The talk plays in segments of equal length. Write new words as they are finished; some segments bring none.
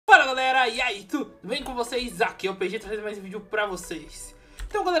galera, e aí, tudo bem com vocês? Aqui é o PG trazendo mais um vídeo pra vocês.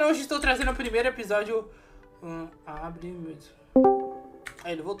 Então galera, hoje estou trazendo o primeiro episódio. Abre mesmo.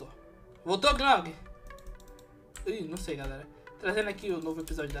 Aí ele voltou. Voltou, GUINOG? Ih, não sei, galera. Trazendo aqui o novo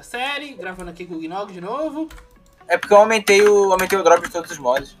episódio da série, gravando aqui com o GUINOG de novo. É porque eu aumentei o drop de todos os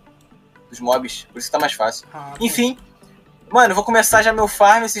mods. Dos mobs, por isso que tá mais fácil. Enfim, mano, eu vou começar já meu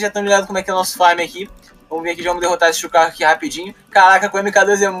farm. Vocês já estão ligados como é que é o nosso farm aqui. Vamos ver aqui, vamos derrotar esse Chucarro aqui rapidinho. Caraca, com o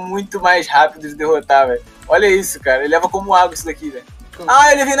MK12 é muito mais rápido de derrotar, velho. Olha isso, cara. Ele leva como água isso daqui, velho.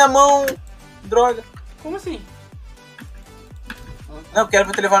 Ah, ele vem na mão. Droga. Como assim? Não, porque era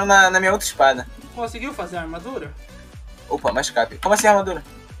pra ter levado na minha outra espada. Conseguiu fazer a armadura? Opa, mais cap. Como assim a armadura?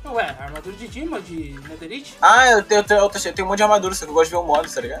 Ué, armadura de Dima, de Netherite? Ah, eu tenho um monte de armadura, só que eu gosto de ver o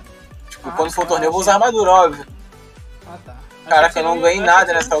modo, tá ligado? Tipo, quando for torneio eu vou usar armadura, óbvio. Ah, tá. Caraca, eu não ganhei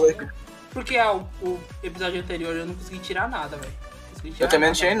nada nessa luta aqui. Porque o episódio anterior eu não consegui tirar nada, velho. Eu também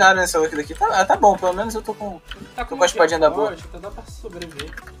não tirei nada nessa luta daqui. Tá bom, pelo menos eu tô com a espadinha da boa. Então dá pra sobreviver.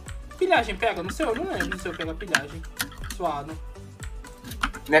 Pilhagem pega? No seu? Eu não lembro se eu pego a pilhagem. Suado.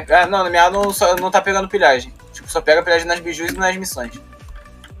 Não, na minha não tá pegando pilhagem. Tipo, só pega pilhagem nas bijus e nas missões.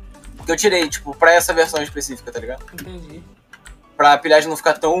 Porque eu tirei, tipo, pra essa versão específica, tá ligado? Entendi. Pra pilhagem não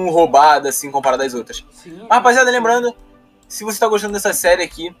ficar tão roubada assim comparada às outras. Sim. Mas, rapaziada, lembrando, se você tá gostando dessa série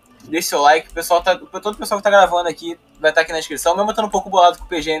aqui, deixe seu like. Todo o pessoal que tá gravando aqui vai estar aqui na descrição. Mesmo eu tô um pouco bolado com o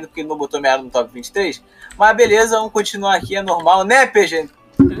PG ainda, porque ele não botou minha área no top 23. Mas beleza, vamos continuar aqui, é normal, né, PG?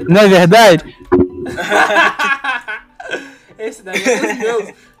 Não é verdade? Esse daí é dos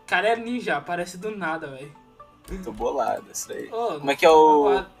meus. Cara, é ninja, aparece do nada, velho. Tô bolado, isso aí. Oh, como é que é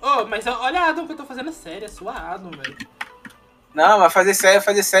o... Mas olha a Addon que eu tô fazendo série, é sua Addon, velho. Não, mas fazer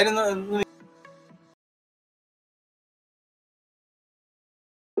série não...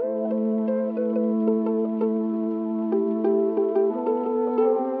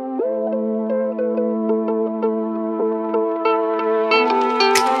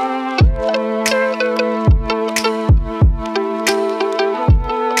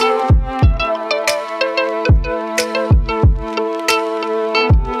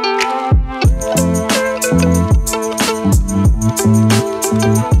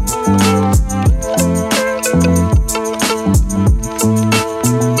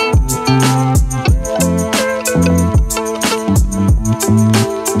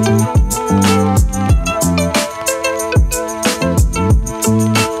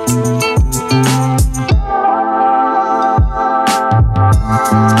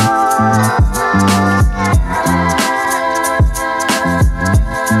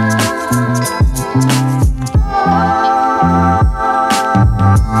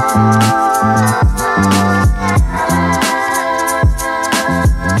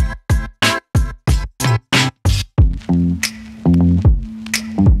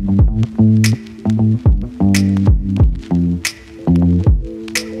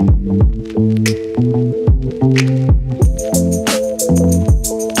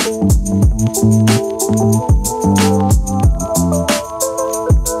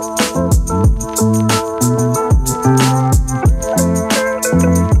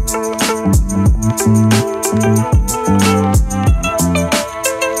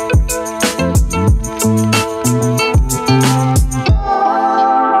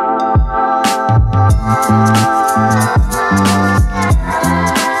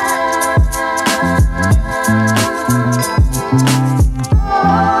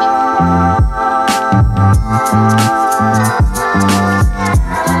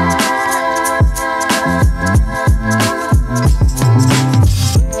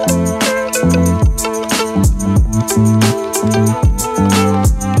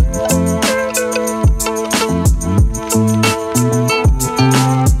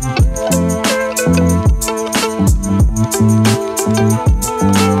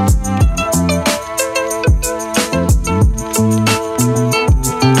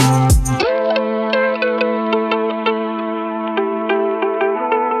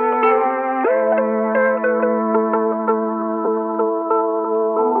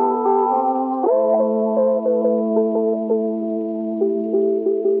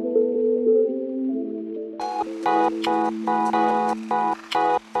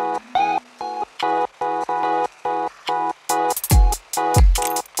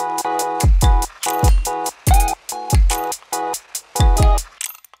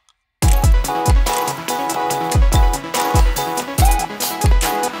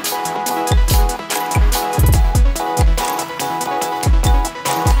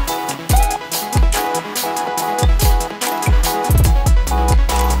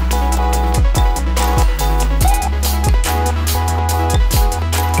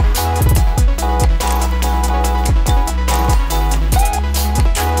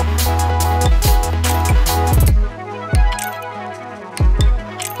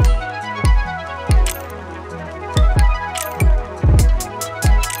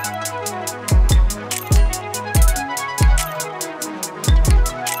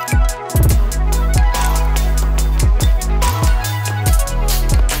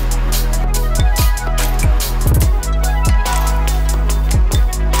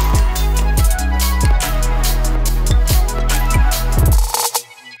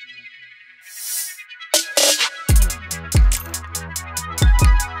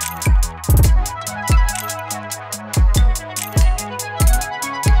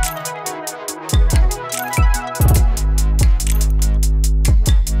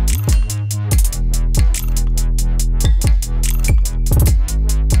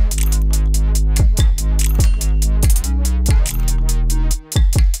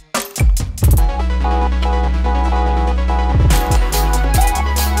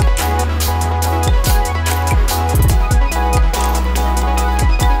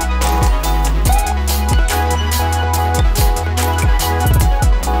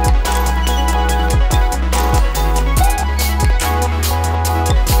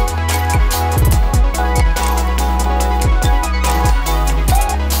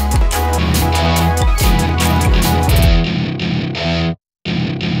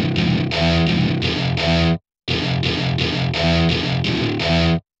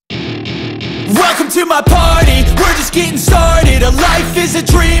 to my party, we're just getting started. A life is a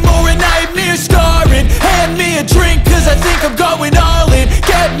dream or a nightmare scarring. Hand me a drink cause I think I'm going all in.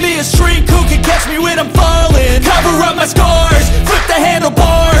 Get me a shrink who can catch me when I'm falling. Cover up my scars, flip the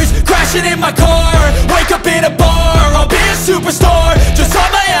handlebars, crashing in my car, wake up in a bar. I'll be a superstar, just on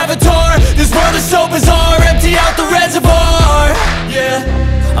my avatar. This world is so bizarre, empty out the reservoir. Yeah,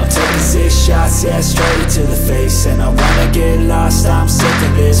 I'm taking 6 shots, yeah, straight to the face. And I wanna get lost, I'm sick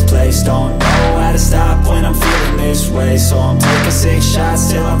of this place. Don't know how to stop when I'm feeling this way. So I'm taking 6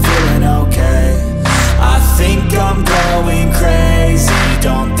 shots till I'm feeling okay. I think I'm going crazy,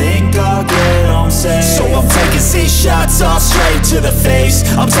 don't think I'll get home safe. So I'm taking 6 shots, all straight to the face.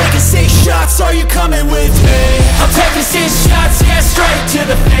 I'm taking 6 shots, are you coming with me? I'm taking 6 shots, yeah, straight to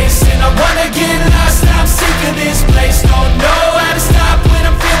the face. And I wanna get lost, I'm sick of this place. Don't know how to stop when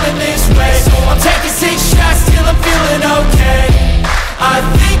I'm feeling this way. So I'm taking 6 shots till I'm feeling okay. I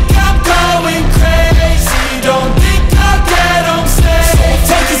think I'm going crazy, don't think I'll get home safe. So I'm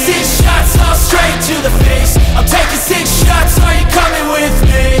taking 6 shots, all straight to the face. I'm taking 6 shots, are you coming with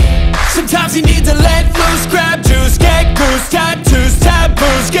me? Sometimes you need to let loose, grab juice, get goose, tattoos,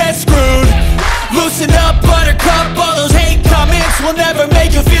 taboos, get screwed. Loosen up, buttercup, all those hate comments will never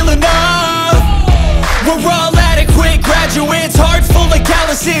make you feel enough. We're all adequate graduates, heart full of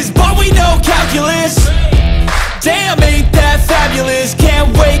calluses, but we know calculus. Damn, ain't that fabulous? Can't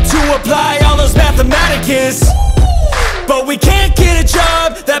wait to apply all those mathematicus. But we can't get a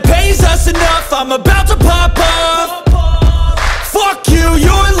job that pays us enough. I'm about to pop off. Fuck you,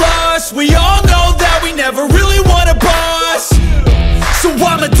 you're lost. We all know that we never really want a boss. So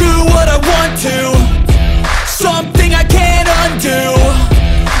I'ma do what I want to, something I can't undo.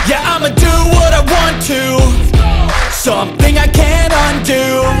 Yeah, I'ma do what I want to, something I can't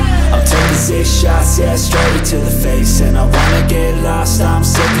undo. I'm taking 6 shots, yeah, straight to the face. And I wanna get lost, I'm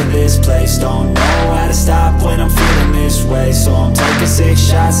sick of this place. Don't know how to stop when I'm feeling this way. So I'm taking 6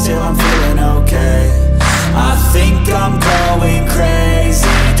 shots till I'm feeling okay. I think I'm going crazy,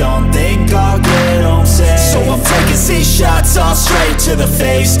 don't think I'll get home safe. So I'm taking 6 shots, all straight to the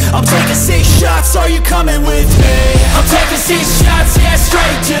face. I'm taking 6 shots, are you coming with me? I'm taking 6 shots, yeah,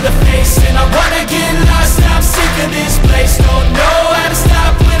 straight to the face. And I wanna get lost, I'm sick of this place. Don't know how to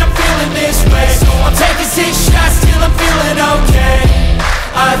stop when I'm feeling this way. So I'm taking 6 shots till I'm feeling okay.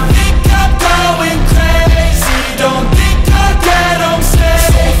 I think I'm going crazy, don't think I'll get home safe.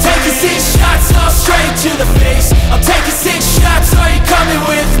 So I'm taking 6 shots, all straight to the face. I'm taking 6 shots, are you coming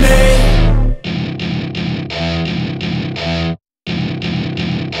with me?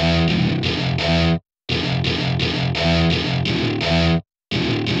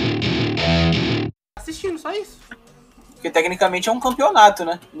 Assistindo, só isso. Porque tecnicamente é um campeonato,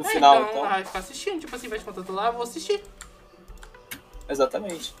 né? No final, então. Vai ficar assistindo, tipo assim, vai de contato lá, eu vou assistir.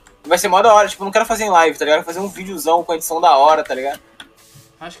 Exatamente. Vai ser mó da hora, tipo, eu não quero fazer em live, tá ligado? Eu quero fazer um videozão com edição da hora, tá ligado?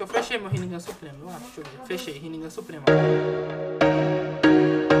 Acho que eu fechei meu Rinnegan Supremo. Ah, deixa eu ver. Fechei, Rinnegan Supremo.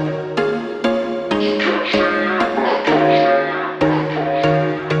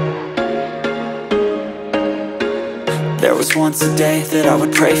 There was once a day that I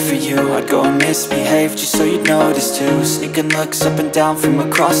would pray for you. I'd go and misbehave just so you'd notice too. Sneaking looks up and down from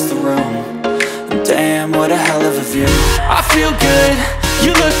across the room. And damn, what a hell of a view. I feel good,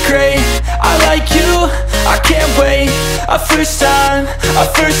 you look great, I like you, I can't wait. A first time, a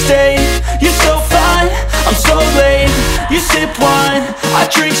first date, you're so fine, I'm so late. You sip wine, I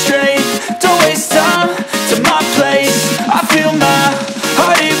drink straight, don't waste time to my place. I feel my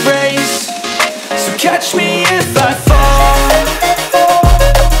heart erase, so catch me if I fall.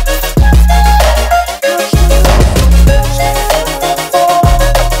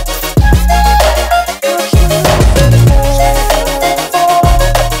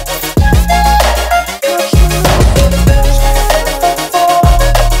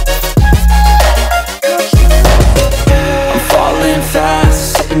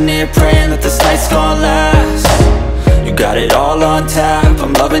 Praying that this night's gonna last. You got it all on tap,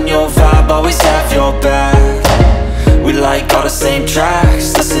 I'm loving your vibe, always have your back. We like all the same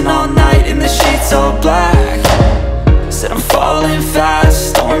tracks, listen all night in the sheets all black. Said I'm falling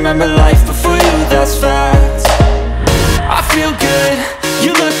fast, don't remember life before you, that's fact. I feel good,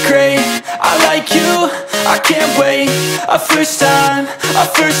 you look great, I like you, I can't wait. A first time, a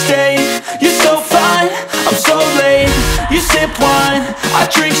first date, you're so fine, I'm so late. You sip wine, I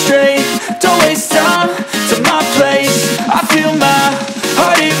drink straight, don't waste time to my place. I feel my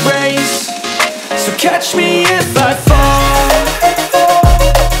heart erase, so catch me if I fall.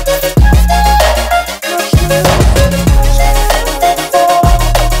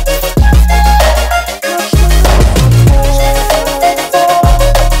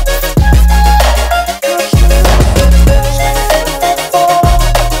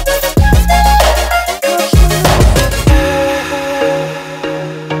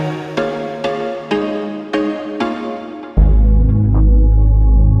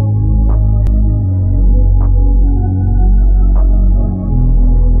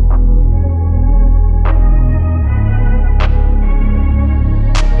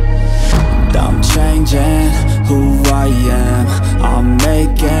 who I am. I'm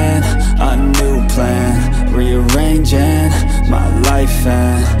making a new plan, rearranging my life,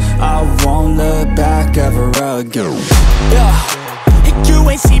 and I won't look back ever again. You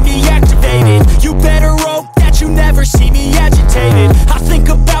ain't see me activated. You better hope that you never see me agitated. I think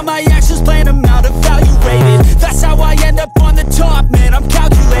about my actions, plan them out, evaluated. That's how I end up on the top, man, I'm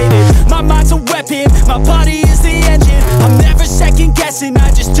calculated. My mind's a weapon, my body is the engine. I'm never second guessing,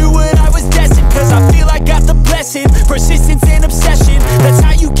 I just do what I was destined. Cause I feel I got the blessing, persistence and obsession. That's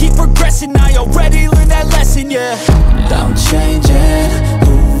how you keep progressing, I already learned that lesson, yeah. I'm changing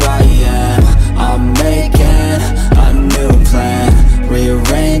who I am. I'm making a new plan,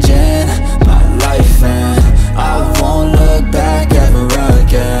 rearranging my life, and I won't look back ever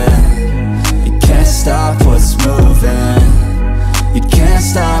again. You can't stop what's moving, you can't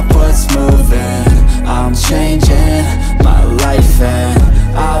stop what's moving. I'm changing my life, and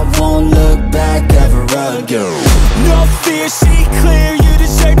I won't look back ever again. No fear, see clear, you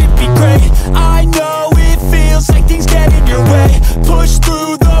deserve to be great. I know it feels like things get in your way. Push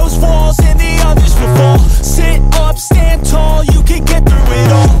through those walls and the others will fall. Sit up, stand tall, you can get through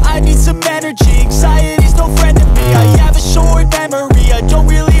it all. I need some energy, anxiety's no friend to me. I have a short memory, I don't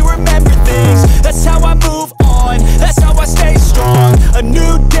really remember things. That's how I move on, that's how I stay strong. A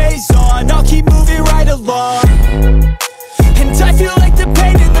new day's on, I'll keep moving right along. And I feel like the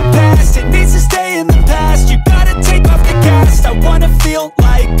pain in the past, it needs to stay in the past. You gotta take off the cast. I wanna feel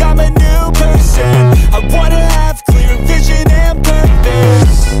like I'm a new person. I wanna have clear vision and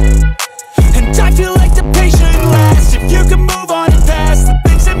purpose. And I feel like the pain shouldn't last. If you can move on and past the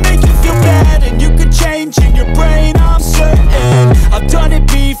things that make you feel bad, and you can change in your brain, I'm certain. I've done it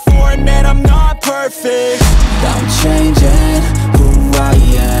before and man, I'm not perfect. I'm changing who I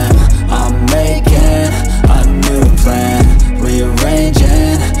am. I'm making a new plan,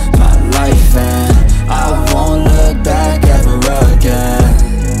 rearranging my life, and I won't look back ever again.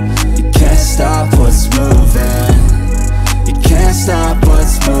 You can't stop what's moving, you can't stop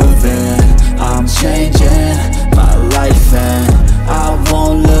what's moving. I'm changing my life, and I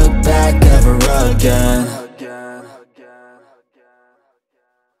won't look back ever again.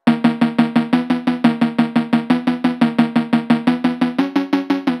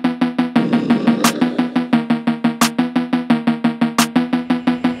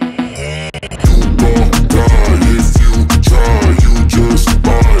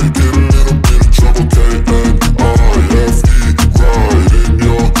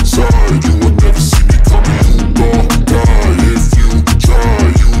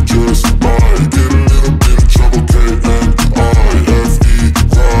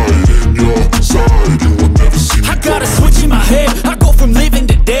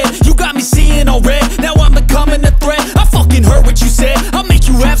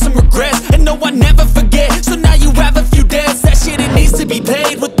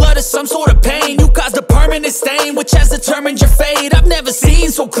 Which has determined your fate. I've never seen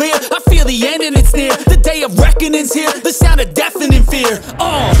so clear. I feel the end and it's near. The day of reckoning's here. The sound of deafening fear.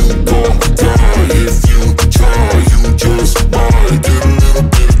 You gon' die if you try. You just might get a little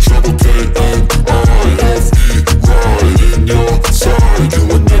bit of trouble. K-N-I-F-E right in your side. You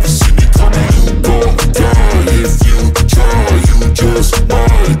will never see me coming. You gon' die if you try. You just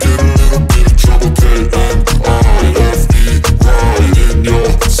might get a little bit of trouble. K-N-I-F-E right in your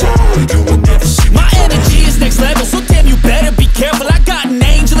side. You will never see me. My energy is next level, so damn you better be careful. I got an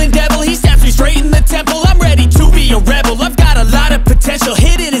angel and devil, he snaps me straight in the temple. I'm ready to be a rebel, I've got a lot of potential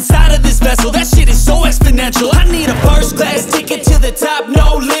hidden inside of this vessel. That shit is so exponential. I need a first class ticket to the top,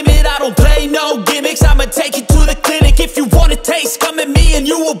 no limit. I don't play no gimmicks, I'ma take you to the clinic. If you want a taste, come at me and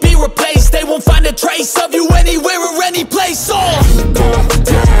you will be replaced. They won't find a trace of you anywhere or any place. You gon'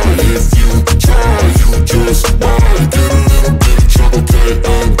 die if you try. You just might get a little bit of trouble.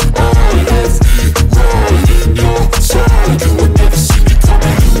 K-N-I-F-E right in your side. You will never see me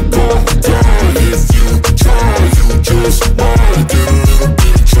coming. You gon' die if you try. You just might get a little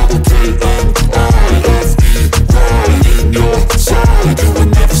bit of trouble. K-N-I-F-E right in your side. You will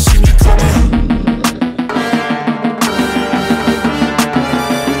never see me coming.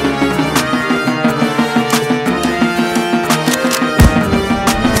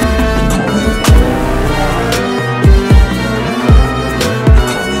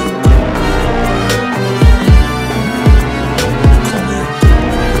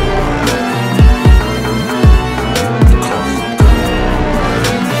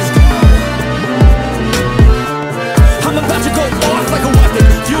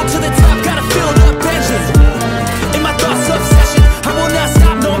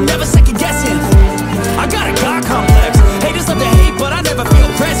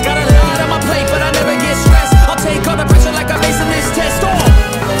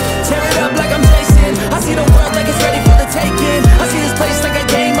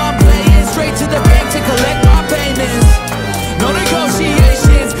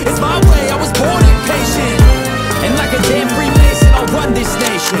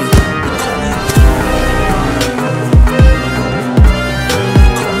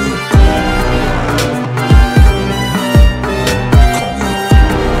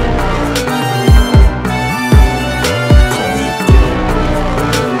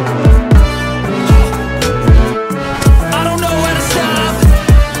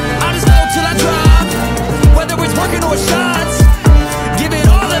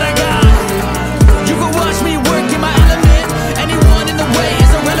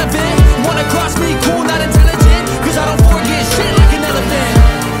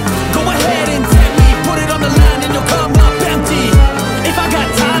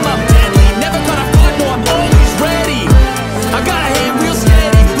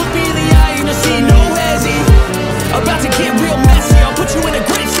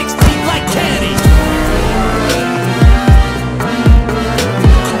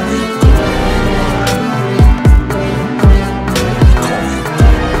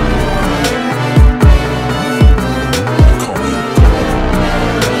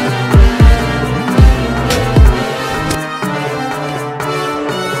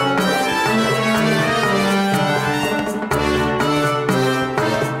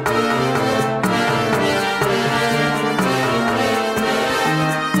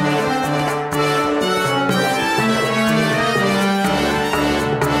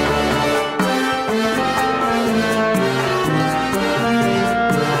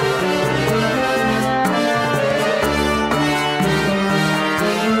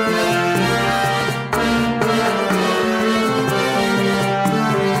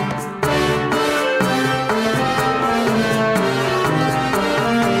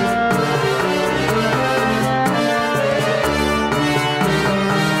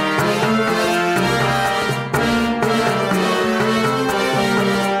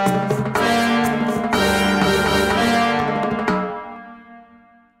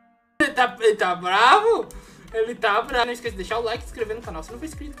 tá bravo. Ele tá bravo. Não esqueça de deixar o like, se inscrever no canal se não for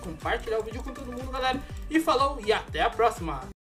inscrito, compartilhar o vídeo com todo mundo, galera. E falou e até a próxima.